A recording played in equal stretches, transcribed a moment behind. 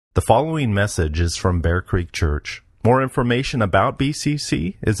The following message is from Bear Creek Church. More information about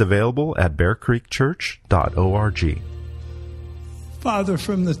BCC is available at bearcreekchurch.org. Father,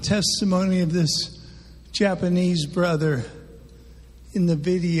 from the testimony of this Japanese brother in the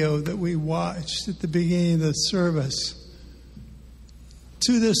video that we watched at the beginning of the service,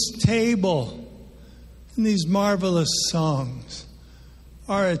 to this table and these marvelous songs,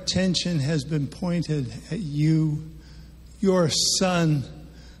 our attention has been pointed at you, your Son,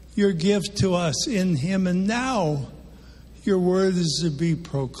 your gift to us in Him, and now your word is to be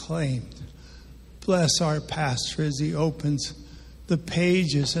proclaimed. Bless our pastor as he opens the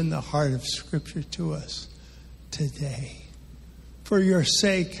pages and the heart of Scripture to us today. For your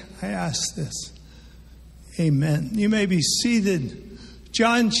sake, I ask this. Amen. You may be seated.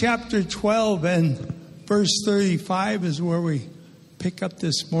 John chapter 12 and verse 35 is where we pick up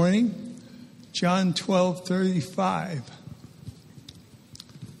this morning. John 12:35.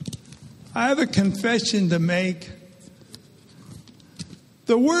 I have a confession to make.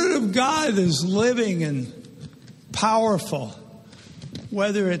 The Word of God is living and powerful,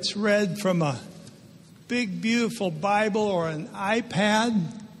 whether it's read from a big, beautiful Bible or an iPad.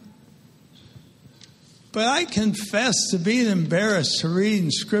 But I confess to being embarrassed to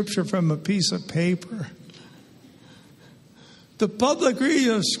read Scripture from a piece of paper. The public reading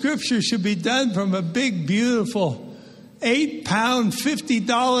of Scripture should be done from a big, beautiful 8-pound,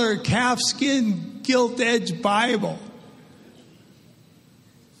 $50 calfskin gilt-edged Bible.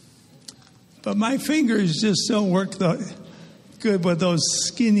 But my fingers just don't work good with those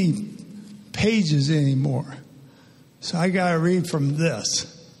skinny pages anymore. So I got to read from this.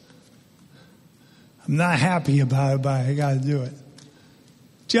 I'm not happy about it, but I got to do it.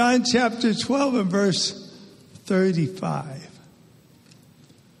 John chapter 12 and verse 35.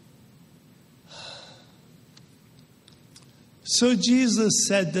 So Jesus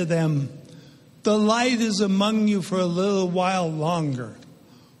said to them, "The light is among you for a little while longer.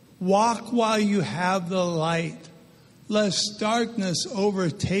 Walk while you have the light, lest darkness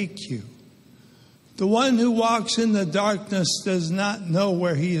overtake you. The one who walks in the darkness does not know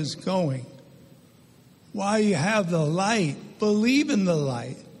where he is going. While you have the light, believe in the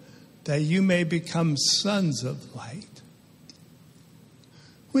light, that you may become sons of light."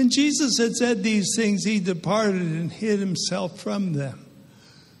 When Jesus had said these things, he departed and hid himself from them.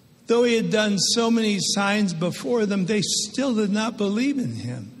 Though he had done so many signs before them, they still did not believe in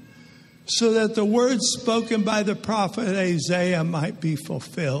him, so that the words spoken by the prophet Isaiah might be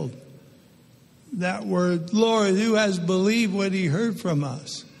fulfilled. That word, "Lord, who has believed what he heard from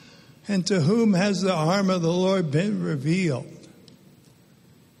us? And to whom has the arm of the Lord been revealed?"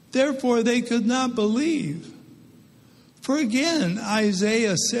 Therefore they could not believe. For again,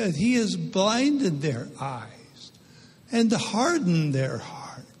 Isaiah said, "He has blinded their eyes and hardened their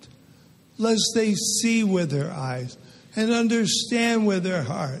heart, lest they see with their eyes and understand with their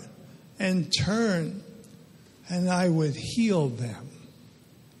heart and turn, and I would heal them."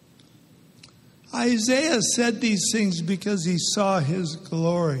 Isaiah said these things because he saw his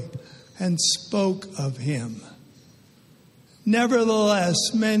glory and spoke of him. Nevertheless,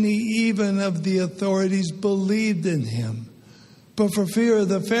 many even of the authorities believed in him. But for fear of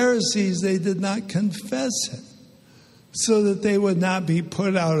the Pharisees, they did not confess it, so that they would not be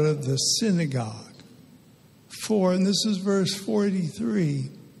put out of the synagogue. And this is verse 43,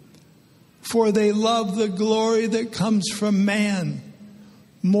 "For they love the glory that comes from man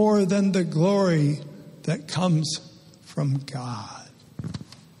more than the glory that comes from God."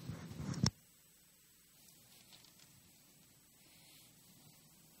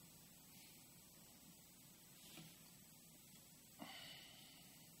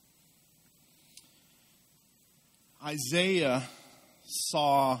 Isaiah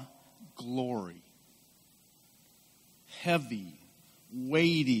saw glory, heavy,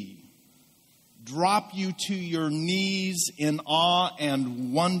 weighty, drop you to your knees in awe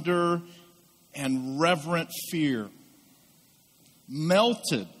and wonder and reverent fear,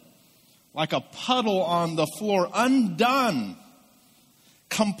 melted like a puddle on the floor, undone,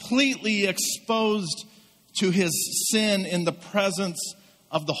 completely exposed to his sin in the presence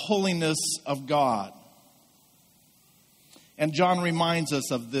of the holiness of God. And John reminds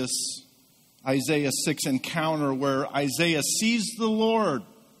us of this Isaiah 6 encounter where Isaiah sees the Lord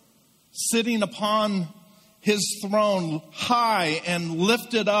sitting upon his throne, high and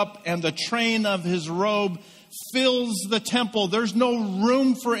lifted up, and the train of his robe fills the temple. There's no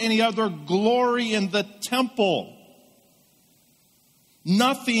room for any other glory in the temple.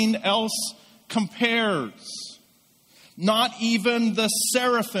 Nothing else compares. Not even the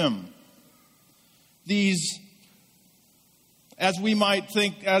seraphim, these as we might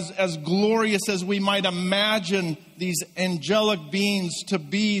think, as glorious as we might imagine these angelic beings to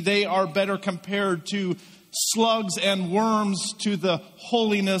be, they are better compared to slugs and worms to the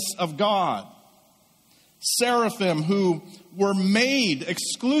holiness of God. Seraphim, who were made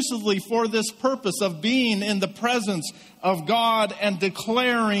exclusively for this purpose of being in the presence of God and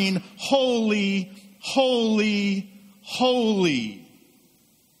declaring, holy, holy, holy.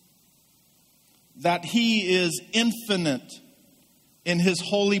 That He is infinite in His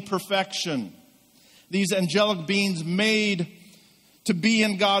holy perfection. These angelic beings made to be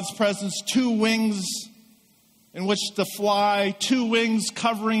in God's presence, 2 wings in which to fly, 2 wings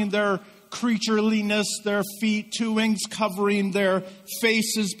covering their creatureliness, their feet, 2 wings covering their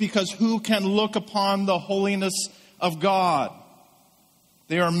faces, because who can look upon the holiness of God?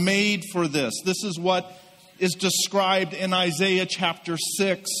 They are made for this. This is what is described in Isaiah chapter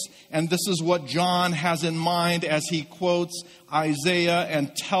 6. And this is what John has in mind as he quotes Isaiah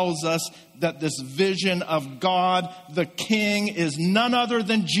and tells us that this vision of God, the King, is none other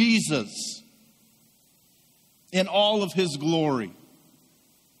than Jesus in all of His glory.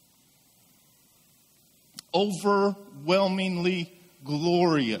 Overwhelmingly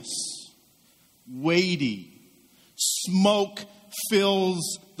glorious, weighty, smoke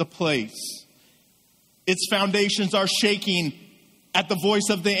fills the place. Its foundations are shaking at the voice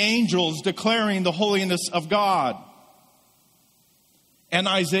of the angels declaring the holiness of God. And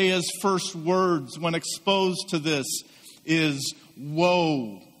Isaiah's first words when exposed to this is,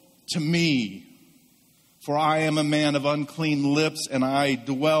 "Woe to me, for I am a man of unclean lips, and I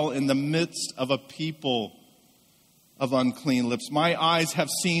dwell in the midst of a people of unclean lips. My eyes have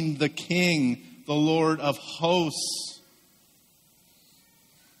seen the King, the Lord of hosts."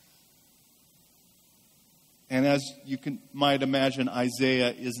 And as you might imagine,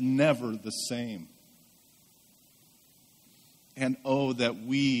 Isaiah is never the same. And oh, that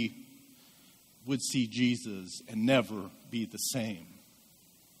we would see Jesus and never be the same.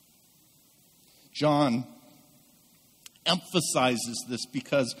 John emphasizes this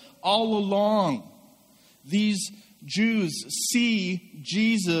because all along these Jews see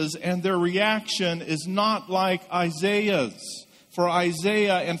Jesus and their reaction is not like Isaiah's. For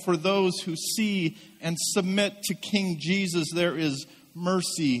Isaiah and for those who see and submit to King Jesus, there is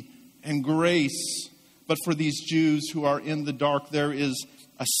mercy and grace. But for these Jews who are in the dark, there is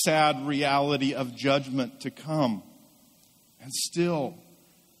a sad reality of judgment to come. And still,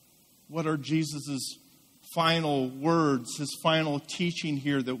 what are Jesus' final words, His final teaching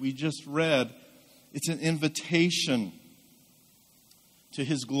here that we just read? It's an invitation to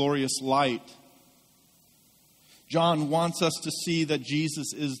His glorious light. John wants us to see that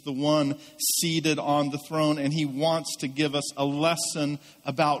Jesus is the one seated on the throne, and he wants to give us a lesson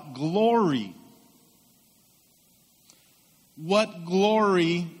about glory. What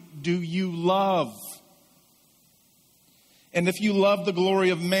glory do you love? And if you love the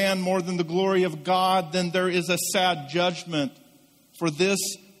glory of man more than the glory of God, then there is a sad judgment. For this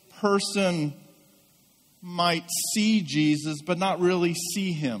person might see Jesus, but not really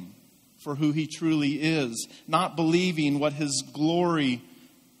see Him for who He truly is, not believing what His glory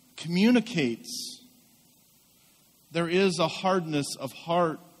communicates. There is a hardness of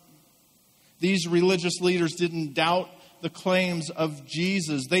heart. These religious leaders didn't doubt the claims of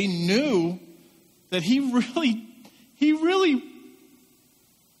Jesus. They knew that He really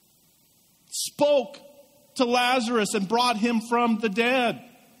spoke to Lazarus and brought him from the dead.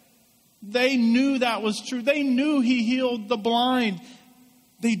 They knew that was true. They knew He healed the blind.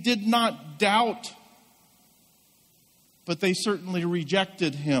 They did not doubt, but they certainly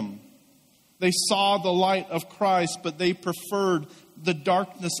rejected Him. They saw the light of Christ, but they preferred the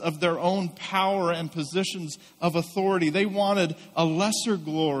darkness of their own power and positions of authority. They wanted a lesser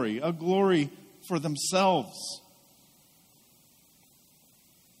glory, a glory for themselves.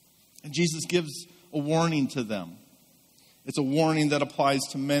 And Jesus gives a warning to them. It's a warning that applies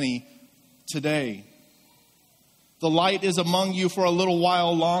to many today. The light is among you for a little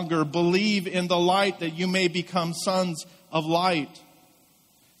while longer. Believe in the light that you may become sons of light.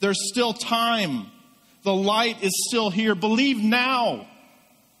 There's still time. The light is still here. Believe now.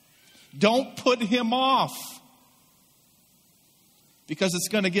 Don't put Him off. Because it's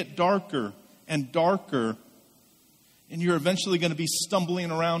going to get darker and darker. And you're eventually going to be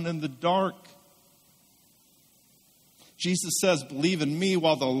stumbling around in the dark. Jesus says, believe in me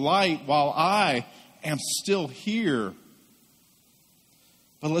while I am still here.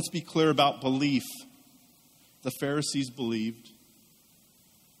 But let's be clear about belief. The Pharisees believed.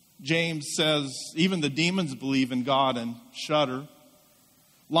 James says even the demons believe in God and shudder.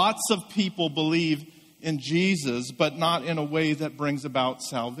 Lots of people believe in Jesus, but not in a way that brings about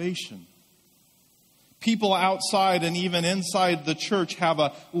salvation. People outside and even inside the church have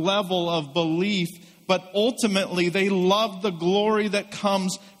a level of belief, but ultimately they love the glory that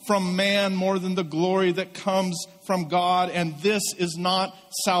comes from man more than the glory that comes from God, and this is not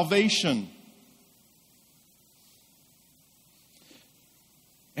salvation.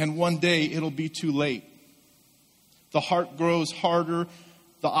 And one day it'll be too late. The heart grows harder.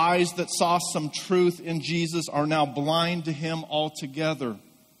 The eyes that saw some truth in Jesus are now blind to him altogether.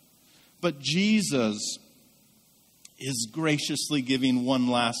 But Jesus is graciously giving one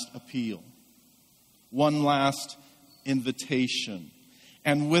last appeal, one last invitation.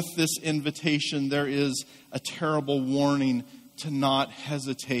 And with this invitation, there is a terrible warning to not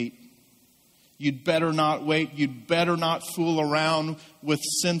hesitate. You'd better not wait. You'd better not fool around with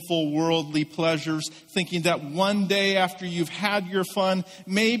sinful worldly pleasures, thinking that one day after you've had your fun,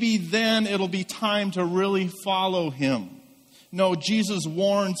 maybe then it'll be time to really follow him. No, Jesus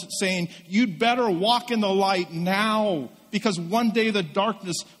warns, saying, you'd better walk in the light now, because one day the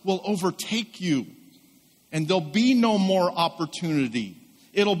darkness will overtake you, and there'll be no more opportunity.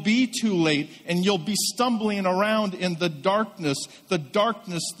 It'll be too late, and you'll be stumbling around in the darkness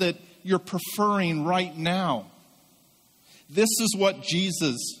that you're preferring right now. This is what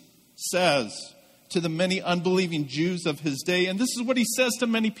Jesus says to the many unbelieving Jews of his day, and this is what he says to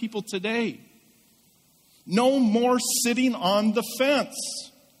many people today. No more sitting on the fence,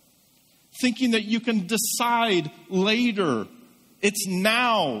 thinking that you can decide later. It's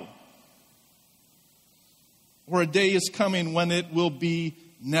now. Or a day is coming when it will be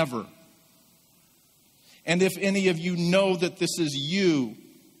never. And if any of you know that this is you,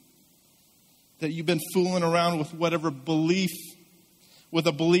 that you've been fooling around with whatever belief, with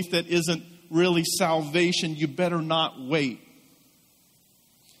a belief that isn't really salvation, you better not wait.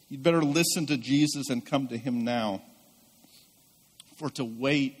 You'd better listen to Jesus and come to him now. For to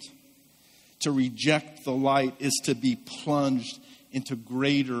wait, to reject the light, is to be plunged into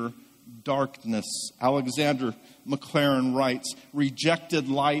greater darkness. Alexander Maclaren writes, rejected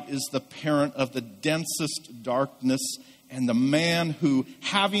light is the parent of the densest darkness, and the man who,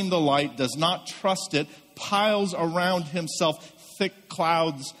 having the light, does not trust it, piles around himself thick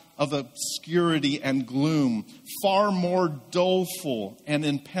clouds of obscurity and gloom, far more doleful and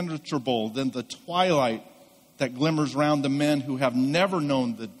impenetrable than the twilight that glimmers round the men who have never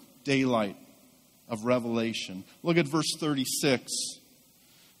known the daylight of revelation. Look at verse 36.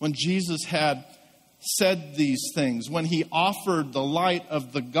 When Jesus had said these things, when he offered the light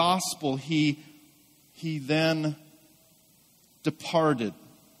of the gospel, he then departed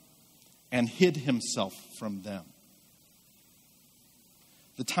and hid himself from them.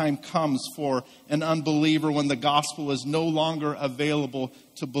 The time comes for an unbeliever when the gospel is no longer available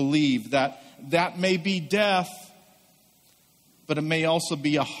to believe. That may be death, but it may also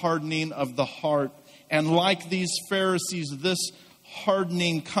be a hardening of the heart. And like these Pharisees, this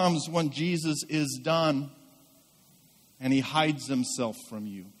hardening comes when Jesus is done and he hides himself from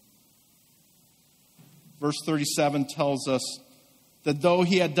you. Verse 37 tells us that though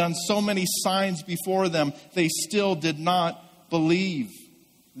he had done so many signs before them, they still did not believe.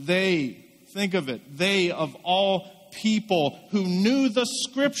 They, think of it, they of all people who knew the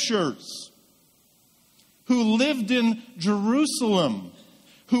scriptures, who lived in Jerusalem,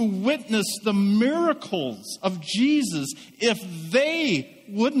 who witnessed the miracles of Jesus, if they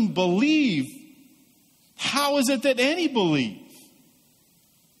wouldn't believe, how is it that any believe?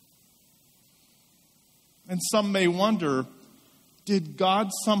 And some may wonder, did God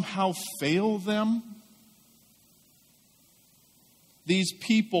somehow fail them? These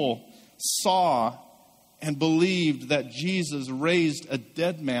people saw and believed that Jesus raised a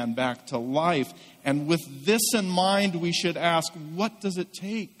dead man back to life. And with this in mind, we should ask, what does it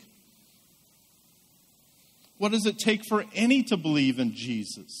take? What does it take for any to believe in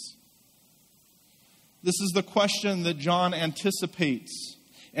Jesus? This is the question that John anticipates.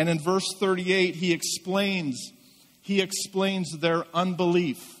 And in verse 38, he explains their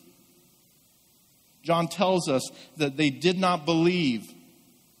unbelief. John tells us that they did not believe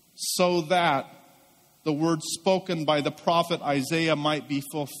so that the word spoken by the prophet Isaiah might be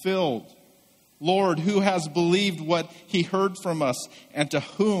fulfilled. Lord, who has believed what he heard from us, and to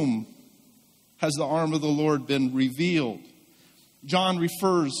whom has the arm of the Lord been revealed? John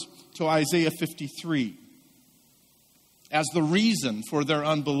refers to Isaiah 53 as the reason for their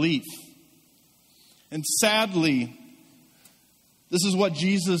unbelief. And sadly, this is what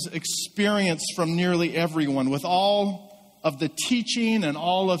Jesus experienced from nearly everyone. With all of the teaching and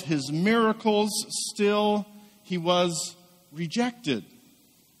all of his miracles, still he was rejected.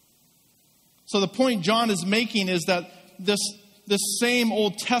 So the point John is making is that this same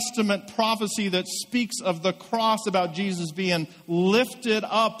Old Testament prophecy that speaks of the cross, about Jesus being lifted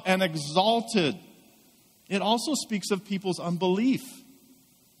up and exalted, it also speaks of people's unbelief.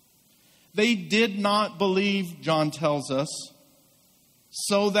 They did not believe, John tells us,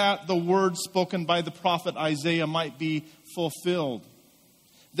 so that the word spoken by the prophet Isaiah might be fulfilled.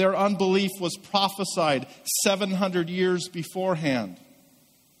 Their unbelief was prophesied 700 years beforehand.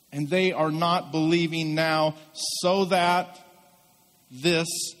 And they are not believing now so that this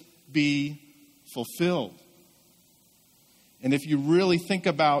be fulfilled. And if you really think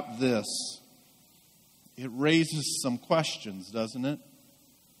about this, it raises some questions, doesn't it?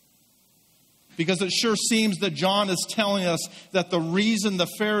 Because it sure seems that John is telling us that the reason the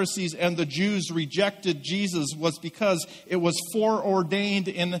Pharisees and the Jews rejected Jesus was because it was foreordained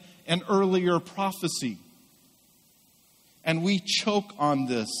in an earlier prophecy. And we choke on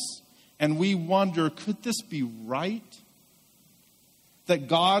this, and we wonder, could this be right? That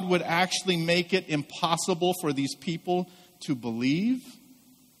God would actually make it impossible for these people to believe?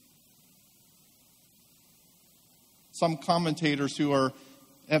 Some commentators who are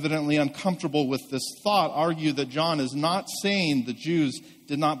evidently uncomfortable with this thought argue that John is not saying the Jews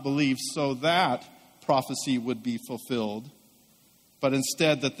did not believe so that prophecy would be fulfilled, but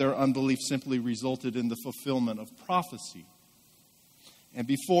instead that their unbelief simply resulted in the fulfillment of prophecy. And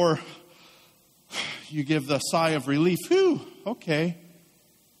before you give the sigh of relief, okay,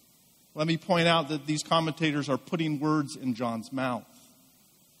 let me point out that these commentators are putting words in John's mouth.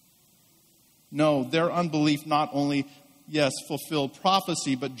 No, their unbelief not only, yes, fulfilled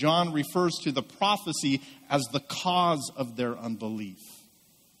prophecy, but John refers to the prophecy as the cause of their unbelief.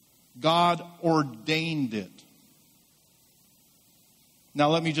 God ordained it. Now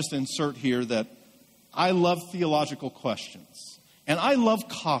let me just insert here that I love theological questions. And I love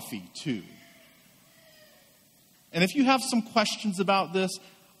coffee too. And if you have some questions about this,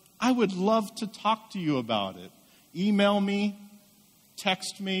 I would love to talk to you about it. Email me,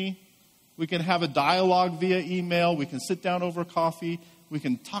 text me. We can have a dialogue via email. We can sit down over coffee. We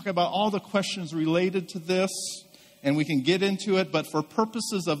can talk about all the questions related to this, and we can get into it. But for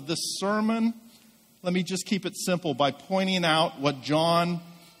purposes of this sermon, let me just keep it simple by pointing out what John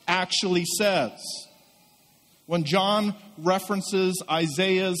actually says. When John references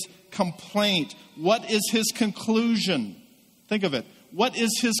Isaiah's complaint, what is his conclusion? Think of it. What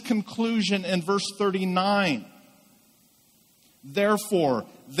is his conclusion in verse 39? Therefore,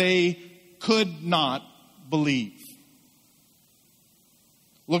 they could not believe.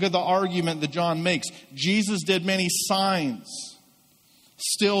 Look at the argument that John makes. Jesus did many signs.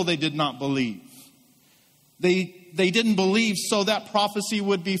 Still, they did not believe. They didn't believe so that prophecy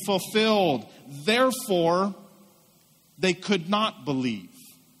would be fulfilled. Therefore, they could not believe.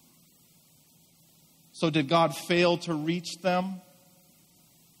 So did God fail to reach them?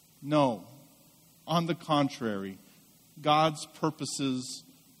 No. On the contrary, God's purposes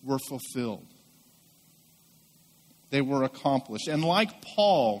were fulfilled. They were accomplished. And like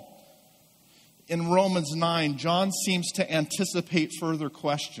Paul, in Romans 9, John seems to anticipate further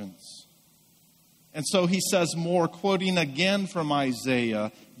questions. And so he says more, quoting again from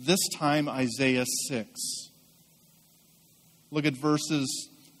Isaiah, this time Isaiah 6. Look at verses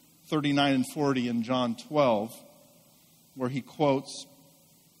 39 and 40 in John 12, where he quotes,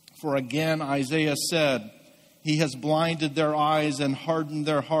 "For again Isaiah said, He has blinded their eyes and hardened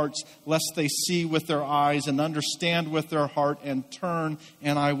their hearts, lest they see with their eyes and understand with their heart and turn,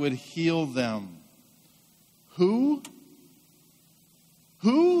 and I would heal them." Who?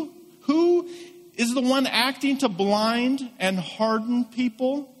 Who is the one acting to blind and harden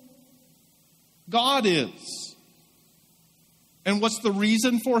people? God is. And what's the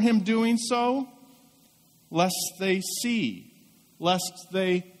reason for him doing so? Lest they see, lest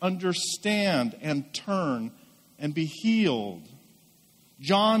they understand and turn and be healed.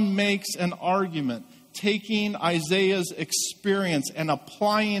 John makes an argument, taking Isaiah's experience and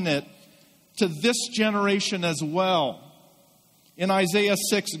applying it to this generation as well. In Isaiah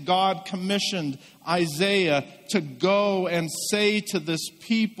 6, God commissioned Isaiah to go and say to this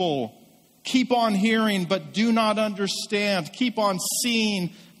people, keep on hearing, but do not understand. Keep on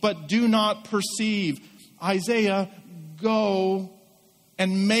seeing, but do not perceive. Isaiah, go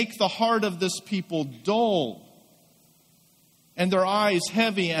and make the heart of this people dull, and their eyes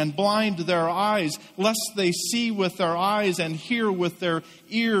heavy, and blind their eyes, lest they see with their eyes and hear with their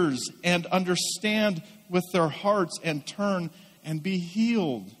ears and understand with their hearts and turn and be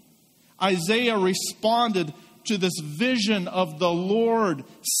healed. Isaiah responded to this vision of the Lord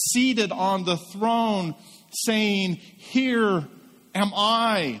seated on the throne, saying, "Here am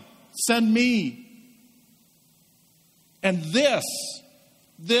I, Send me. And this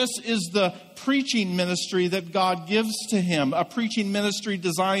is the preaching ministry that God gives to him, a preaching ministry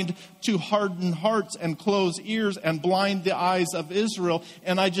designed to harden hearts and close ears and blind the eyes of Israel.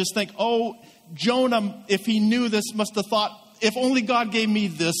 And I just think, Jonah, if he knew this, must have thought, if only God gave me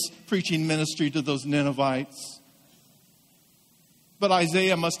this preaching ministry to those Ninevites. But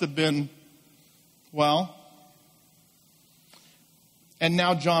Isaiah must have been, and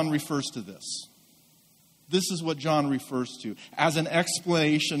now John refers to this. This is what John refers to as an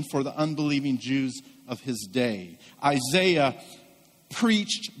explanation for the unbelieving Jews of his day. Isaiah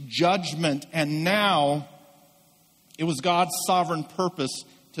preached judgment, and now it was God's sovereign purpose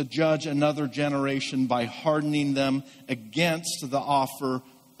to judge another generation by hardening them against the offer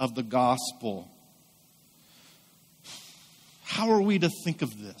of the gospel. How are we to think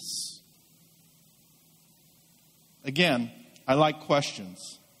of this? Again, I like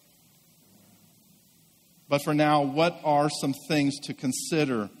questions. But for now, what are some things to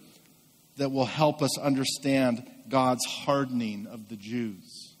consider that will help us understand God's hardening of the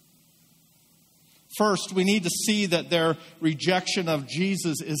Jews? First, we need to see that their rejection of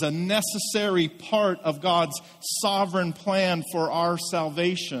Jesus is a necessary part of God's sovereign plan for our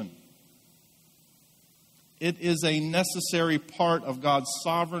salvation. It is a necessary part of God's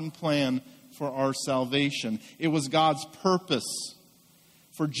sovereign plan for our salvation. It was God's purpose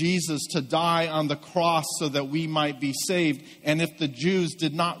for Jesus to die on the cross so that we might be saved. And if the Jews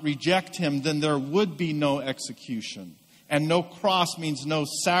did not reject him, then there would be no execution. And no cross means no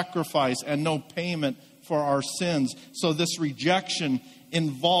sacrifice and no payment for our sins. So this rejection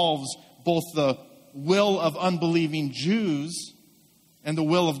involves both the will of unbelieving Jews and the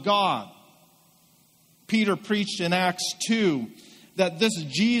will of God. Peter preached in Acts 2 that this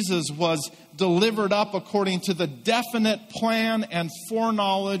Jesus was delivered up according to the definite plan and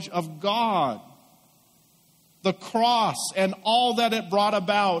foreknowledge of God. The cross and all that it brought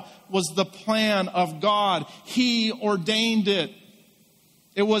about was the plan of God. He ordained it.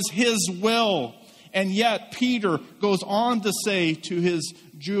 It was his will. And yet Peter goes on to say to his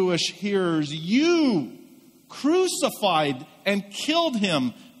Jewish hearers, you crucified and killed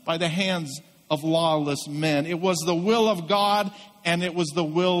him by the hands of lawless men. It was the will of God, and it was the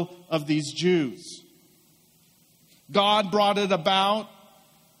will of these Jews. God brought it about,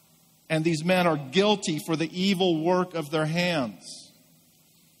 and these men are guilty for the evil work of their hands.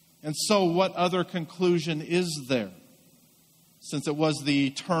 And so what other conclusion is there? Since it was the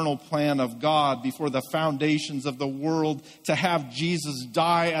eternal plan of God before the foundations of the world to have Jesus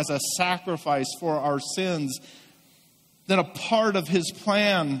die as a sacrifice for our sins, then a part of his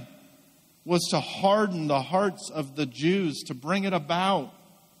plan was to harden the hearts of the Jews, to bring it about.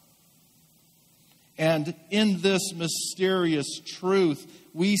 And in this mysterious truth,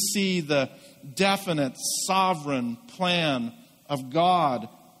 we see the definite sovereign plan of God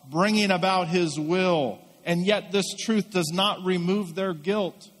bringing about his will. And yet this truth does not remove their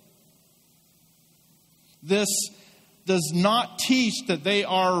guilt. This does not teach that they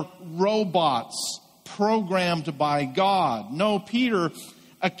are robots programmed by God. No, Peter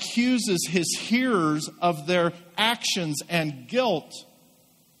accuses his hearers of their actions and guilt,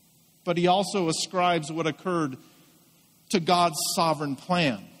 but he also ascribes what occurred to God's sovereign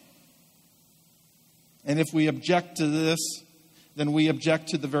plan. And if we object to this, then we object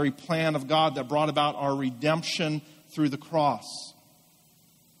to the very plan of God that brought about our redemption through the cross.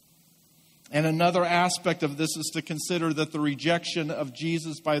 And another aspect of this is to consider that the rejection of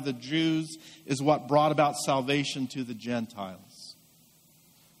Jesus by the Jews is what brought about salvation to the Gentiles.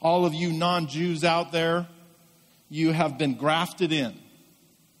 All of you non-Jews out there, you have been grafted in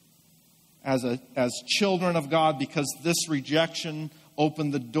as children of God because this rejection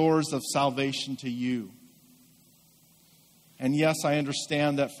opened the doors of salvation to you. And yes, I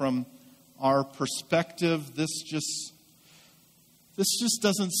understand that from our perspective, this just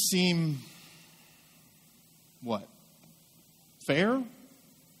doesn't seem, fair?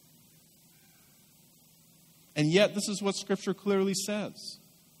 And yet, this is what Scripture clearly says.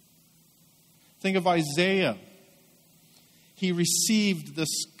 Think of Isaiah. He received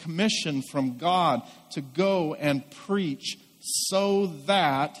this commission from God to go and preach so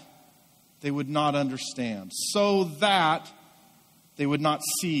that they would not understand, so that they would not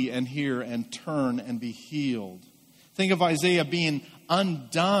see and hear and turn and be healed. Think of Isaiah being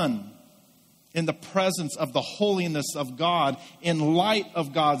undone in the presence of the holiness of God, in light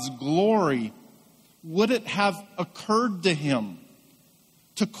of God's glory. Would it have occurred to him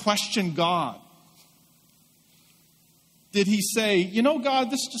to question God? Did he say, God,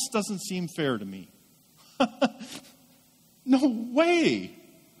 this just doesn't seem fair to me? No way.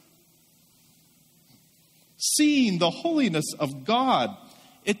 seeing the holiness of God,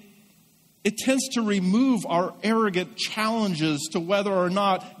 it tends to remove our arrogant challenges to whether or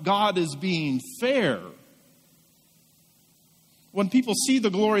not God is being fair. When people see the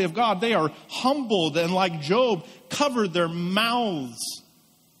glory of God, they are humbled and, like Job, cover their mouths,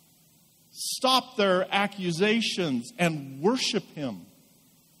 stop their accusations, and worship Him.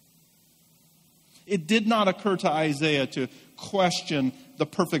 It did not occur to Isaiah to question the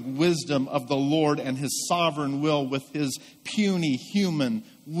perfect wisdom of the Lord and His sovereign will with his puny, human,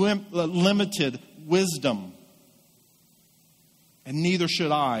 limited wisdom. And neither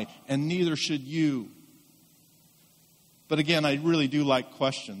should I, and neither should you. But again, I really do like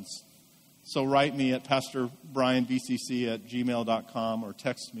questions. So write me at pastorbrianbcc@gmail.com or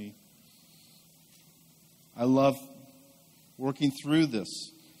text me. I love working through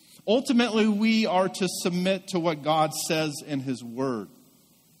this. Ultimately, we are to submit to what God says in His Word.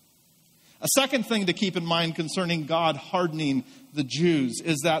 A second thing to keep in mind concerning God hardening the Jews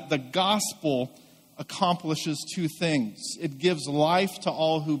is that the gospel accomplishes two things. It gives life to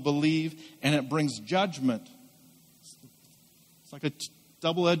all who believe, and it brings judgment. It's like a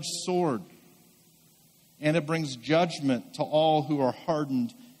double-edged sword. And it brings judgment to all who are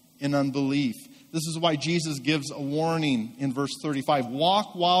hardened in unbelief. This is why Jesus gives a warning in verse 35.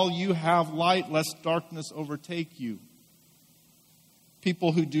 Walk while you have light, lest darkness overtake you.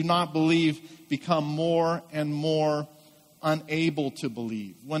 People who do not believe become more and more unable to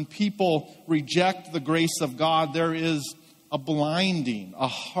believe. When people reject the grace of God, there is a blinding, a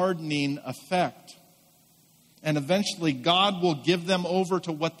hardening effect. And eventually God will give them over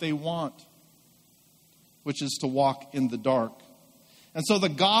to what they want, which is to walk in the dark. And so the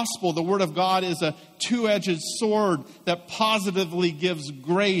gospel, the Word of God, is a two-edged sword that positively gives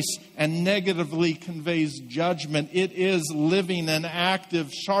grace and negatively conveys judgment. It is living and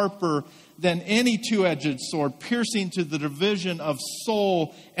active, sharper than any two-edged sword, piercing to the division of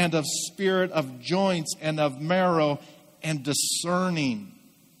soul and of spirit, of joints and of marrow, and discerning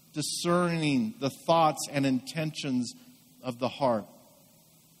the thoughts and intentions of the heart.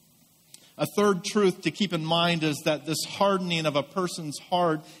 A third truth to keep in mind is that this hardening of a person's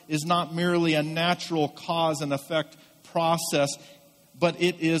heart is not merely a natural cause and effect process, but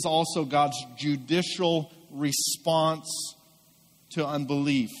it is also God's judicial response to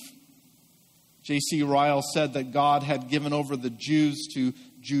unbelief. J.C. Ryle said that God had given over the Jews to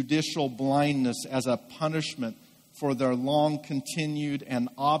judicial blindness as a punishment for their long-continued and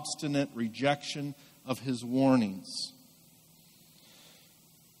obstinate rejection of His warnings.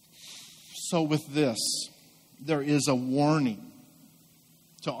 So with this, there is a warning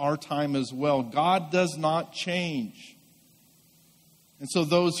to our time as well. God does not change. And so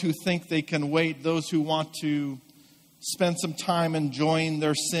those who think they can wait, those who want to spend some time enjoying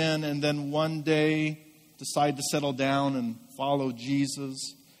their sin and then one day decide to settle down and follow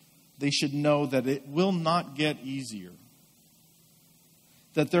Jesus, they should know that it will not get easier.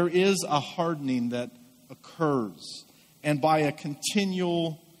 That there is a hardening that occurs. And by a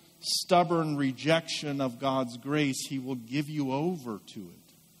continual stubborn rejection of God's grace, He will give you over to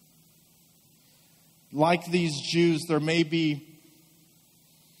it. Like these Jews, there may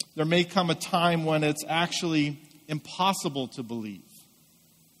come a time when it's actually impossible to believe.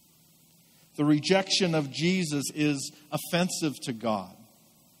 The rejection of Jesus is offensive to God.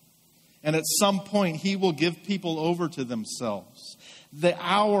 And at some point, He will give people over to themselves. The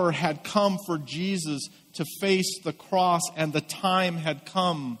hour had come for Jesus to face the cross, and the time had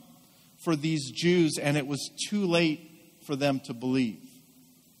come for these Jews, and it was too late for them to believe.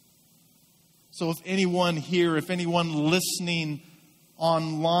 So if anyone here, if anyone listening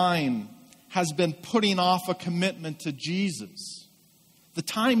online has been putting off a commitment to Jesus, the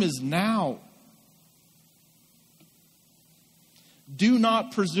time is now. Do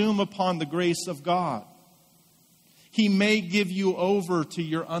not presume upon the grace of God. He may give you over to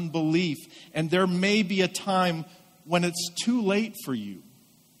your unbelief, and there may be a time when it's too late for you.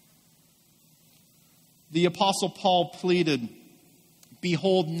 The Apostle Paul pleaded,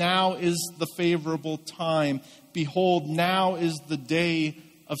 "Behold, now is the favorable time. Behold, now is the day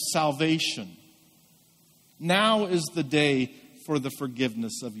of salvation. Now is the day for the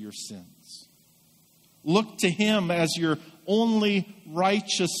forgiveness of your sins. Look to Him as your only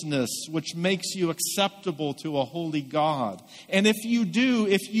righteousness, which makes you acceptable to a holy God." And if you do,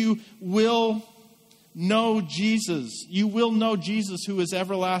 if you will know Jesus, you will know Jesus, who is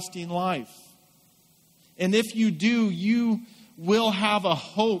everlasting life. And if you do, you will have a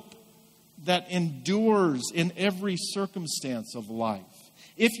hope that endures in every circumstance of life.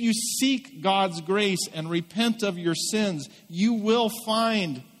 If you seek God's grace and repent of your sins, you will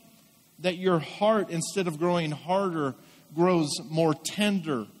find that your heart, instead of growing harder, grows more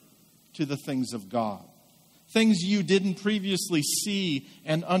tender to the things of God. Things you didn't previously see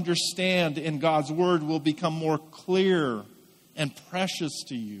and understand in God's Word will become more clear and precious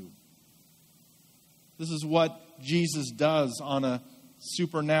to you. This is what Jesus does on a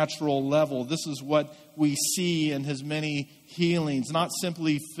supernatural level. This is what we see in His many healings. Not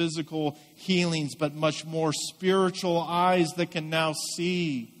simply physical healings, but much more spiritual eyes that can now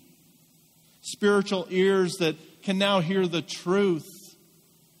see. Spiritual ears that can now hear the truth.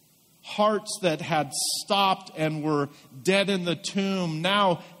 Hearts that had stopped and were dead in the tomb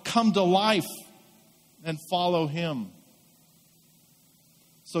now come to life and follow Him.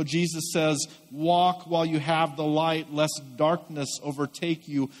 So Jesus says, walk while you have the light, lest darkness overtake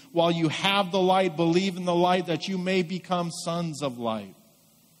you. While you have the light, believe in the light, that you may become sons of light.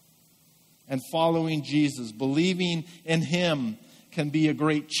 And following Jesus, believing in Him, can be a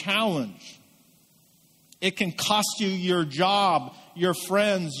great challenge. It can cost you your job, your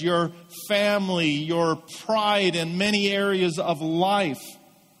friends, your family, your pride in many areas of life.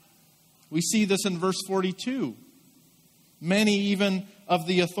 We see this in verse 42. Many even of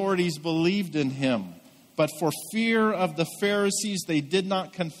the authorities believed in Him, but for fear of the Pharisees, they did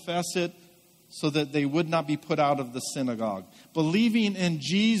not confess it, so that they would not be put out of the synagogue. Believing in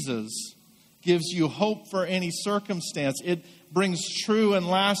Jesus gives you hope for any circumstance. It brings true and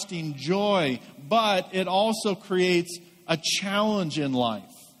lasting joy, but it also creates a challenge in life.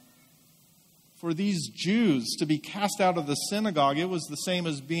 For these Jews to be cast out of the synagogue, it was the same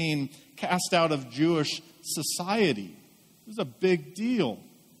as being cast out of Jewish society. It was a big deal.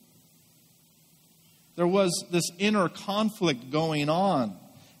 There was this inner conflict going on.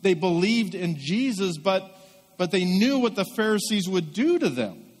 They believed in Jesus, but they knew what the Pharisees would do to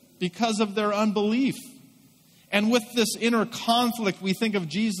them because of their unbelief. And with this inner conflict, we think of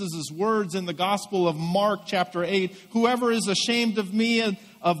Jesus' words in the Gospel of Mark chapter 8, whoever is ashamed of me and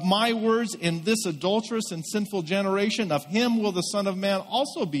of my words in this adulterous and sinful generation, of him will the Son of Man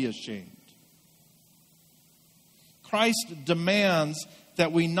also be ashamed. Christ demands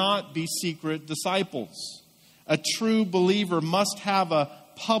that we not be secret disciples. A true believer must have a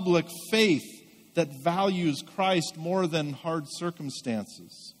public faith that values Christ more than hard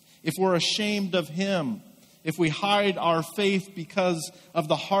circumstances. If we're ashamed of Him, if we hide our faith because of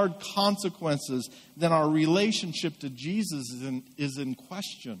the hard consequences, then our relationship to Jesus is in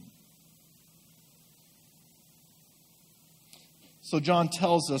question. So John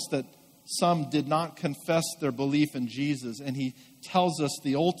tells us that some did not confess their belief in Jesus, and he tells us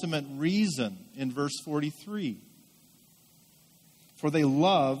the ultimate reason in verse 43. For they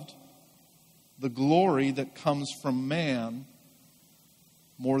loved the glory that comes from man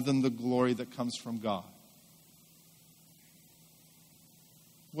more than the glory that comes from God.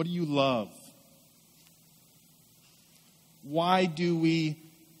 What do you love? Why do we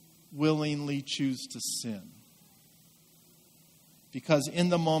willingly choose to sin? Because in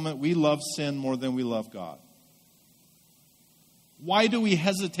the moment we love sin more than we love God. Why do we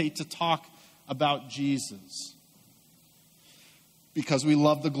hesitate to talk about Jesus? Because we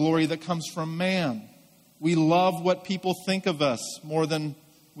love the glory that comes from man. We love what people think of us more than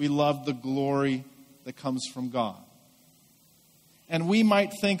we love the glory that comes from God. And we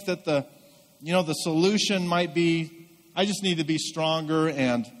might think that the solution might be, I just need to be stronger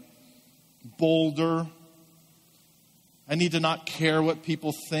and bolder. I need to not care what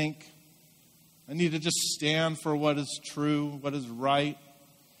people think. I need to just stand for what is true, what is right.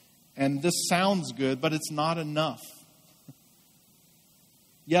 And this sounds good, but it's not enough.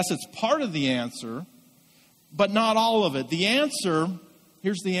 Yes, it's part of the answer, but not all of it. The answer,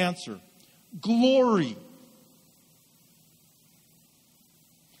 here's the answer. Glory.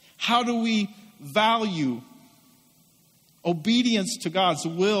 How do we value obedience to God's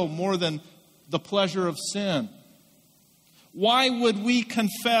will more than the pleasure of sin? Why would we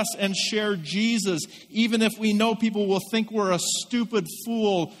confess and share Jesus even if we know people will think we're a stupid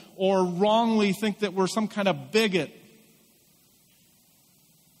fool or wrongly think that we're some kind of bigot?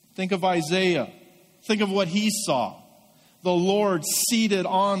 Think of Isaiah. Think of what he saw. The Lord seated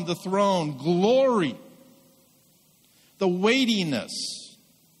on the throne. Glory. The weightiness.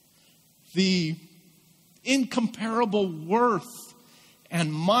 The incomparable worth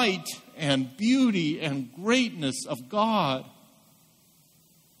and might and beauty and greatness of God.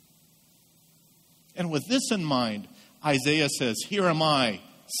 And with this in mind, Isaiah says, "Here am I,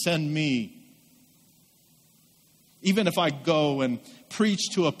 send me." Even if I go and preach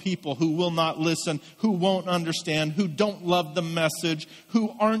to a people who will not listen, who won't understand, who don't love the message,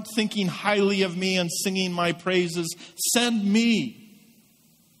 who aren't thinking highly of me and singing my praises, send me.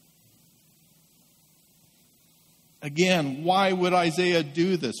 Again, why would Isaiah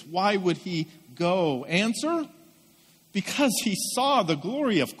do this? Why would he go? Answer: because he saw the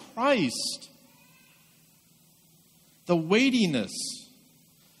glory of Christ. The weightiness,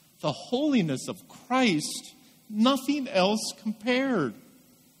 the holiness of Christ, nothing else compared.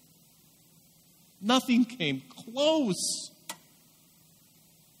 Nothing came close.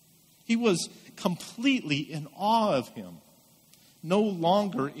 He was completely in awe of him, no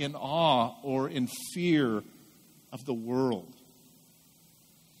longer in awe or in fear of the world.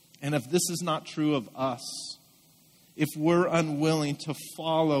 And if this is not true of us, if we're unwilling to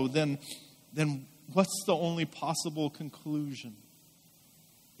follow, then what's the only possible conclusion?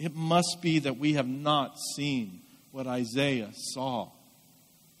 It must be that we have not seen what Isaiah saw.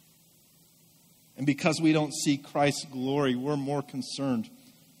 And because we don't see Christ's glory, we're more concerned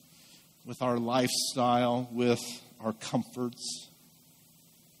with our lifestyle, with our comforts,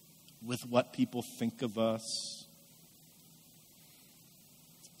 with what people think of us.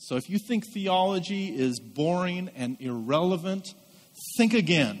 So if you think theology is boring and irrelevant, think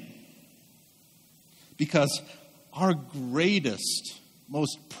again. Because our greatest,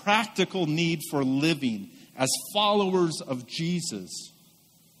 most practical need for living as followers of Jesus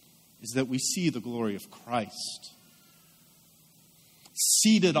is that we see the glory of Christ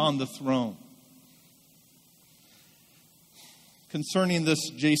seated on the throne. Concerning this,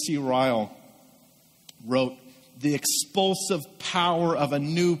 J.C. Ryle wrote, "The expulsive power of a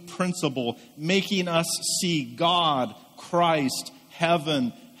new principle making us see God, Christ,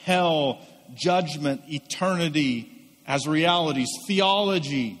 heaven, hell, judgment, eternity as realities.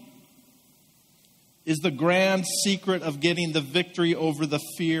 Theology is the grand secret of getting the victory over the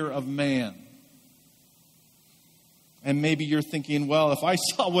fear of man." And maybe you're thinking, well, if I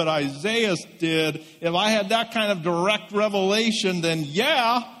saw what Isaiah did, if I had that kind of direct revelation, then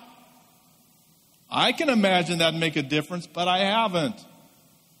yeah, I can imagine that'd make a difference, but I haven't.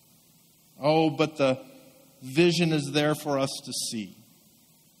 Oh, but the vision is there for us to see.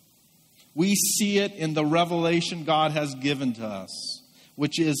 We see it in the revelation God has given to us,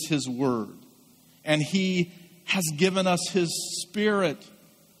 which is His Word. And He has given us His Spirit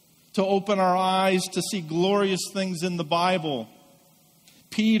to open our eyes to see glorious things in the Bible.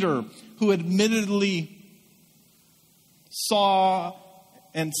 Peter, who admittedly saw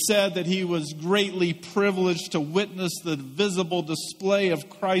and said that he was greatly privileged to witness the visible display of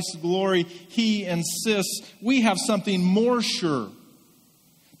Christ's glory, he insists we have something more sure.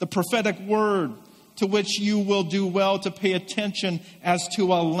 The prophetic word, to which you will do well to pay attention as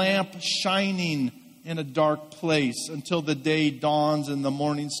to a lamp shining in a dark place until the day dawns and the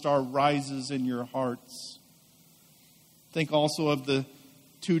morning star rises in your hearts. Think also of the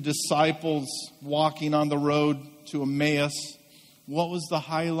two disciples walking on the road to Emmaus. What was the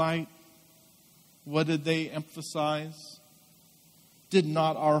highlight? What did they emphasize? Did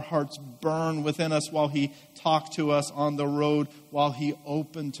not our hearts burn within us while He talked to us on the road, while He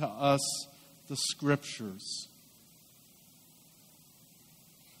opened to us the Scriptures?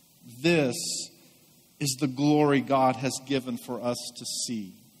 This is the glory God has given for us to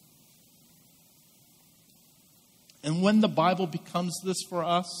see. And when the Bible becomes this for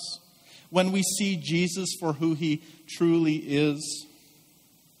us, when we see Jesus for who He truly is,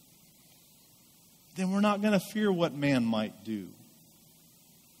 then we're not going to fear what man might do.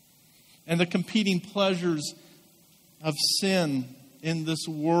 And the competing pleasures of sin in this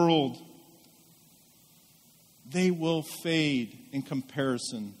world, they will fade in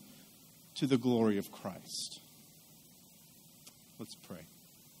comparison to the glory of Christ. Let's pray.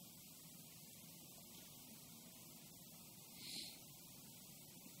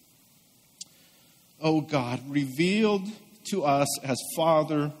 Oh God, revealed to us as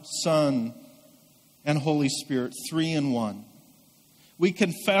Father, Son, and Holy Spirit, three in one. We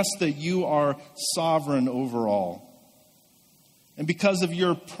confess that You are sovereign over all. And because of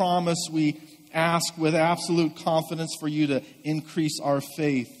Your promise, we ask with absolute confidence for You to increase our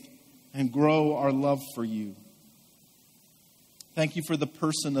faith and grow our love for You. Thank You for the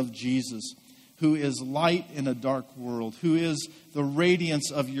person of Jesus, who is light in a dark world, who is the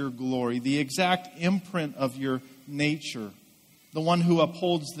radiance of Your glory, the exact imprint of Your nature, the one who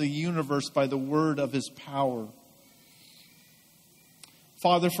upholds the universe by the word of His power.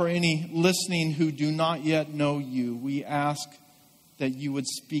 Father, for any listening who do not yet know You, we ask that You would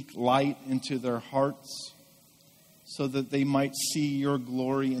speak light into their hearts, so that they might see Your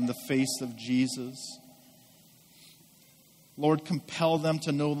glory in the face of Jesus. Lord, compel them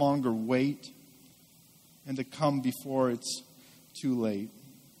to no longer wait and to come before it's too late.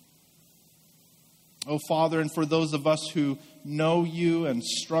 Oh, Father, and for those of us who know You and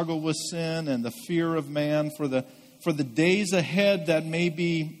struggle with sin and the fear of man, for the for the days ahead that may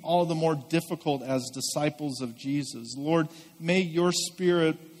be all the more difficult as disciples of Jesus. Lord, may your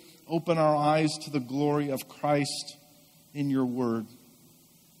Spirit open our eyes to the glory of Christ in your word.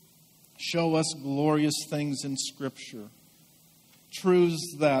 Show us glorious things in Scripture,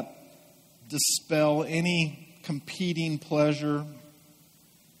 truths that dispel any competing pleasure,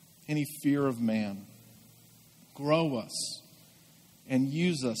 any fear of man. Grow us and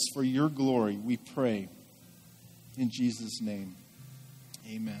use us for your glory, we pray. In Jesus' name,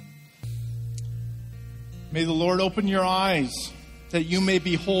 amen. May the Lord open your eyes that you may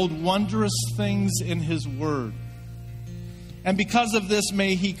behold wondrous things in his word. And because of this,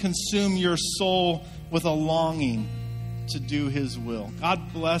 may he consume your soul with a longing to do his will.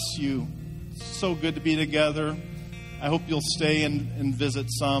 God bless you. So good to be together. I hope you'll stay and visit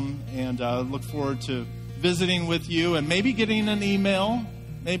some, and look forward to visiting with you and maybe getting an email,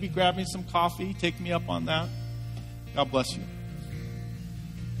 maybe grabbing some coffee. Take me up on that. God bless you.